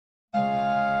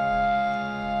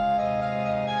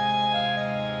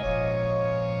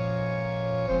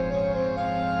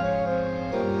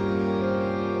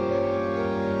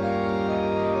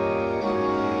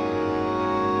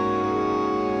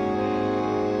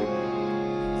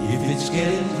If it's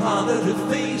getting harder to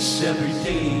face every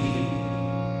day,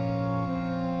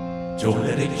 don't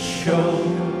let it show.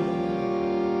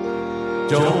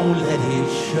 Don't let it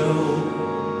show.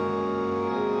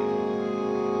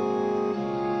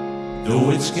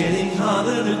 Though it's getting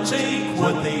harder to take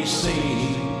what they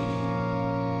say,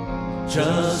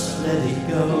 just let it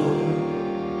go.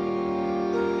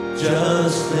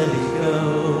 Just let it go.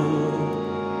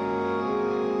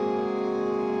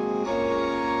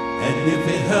 And if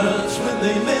it hurts when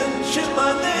they mention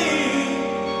my name,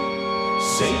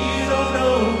 say you don't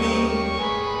know me.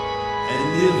 And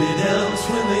if it helps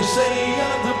when they say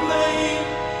I'm to blame,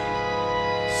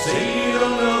 say you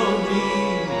don't know me.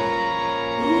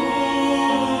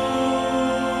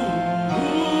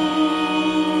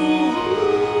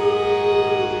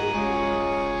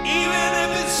 Even if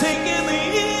it's taking the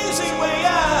easy way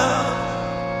out,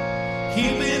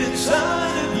 keep it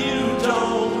inside of you,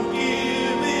 don't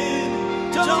give in.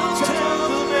 Don't tell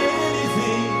them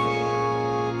anything.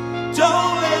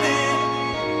 Don't let it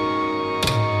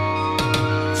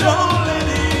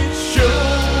show.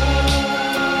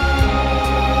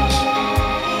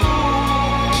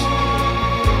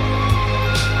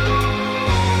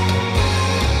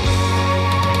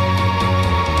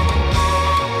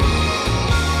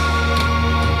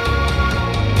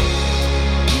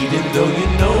 Even though you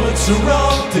know it's the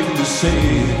wrong thing to say,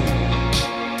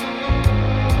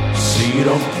 say you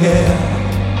don't care.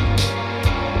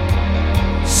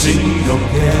 Say you don't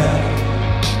care.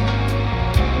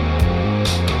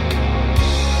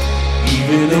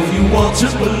 Even if you want to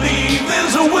believe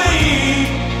there's a way,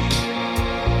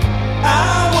 I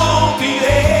won't be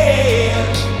there.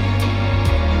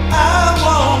 I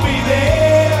won't be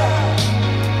there.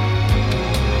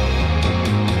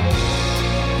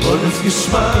 But if you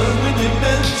smile when they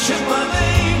mention my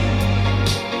name,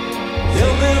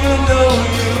 they'll never know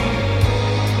you.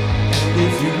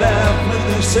 If you laugh when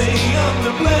they say I'm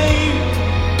to blame,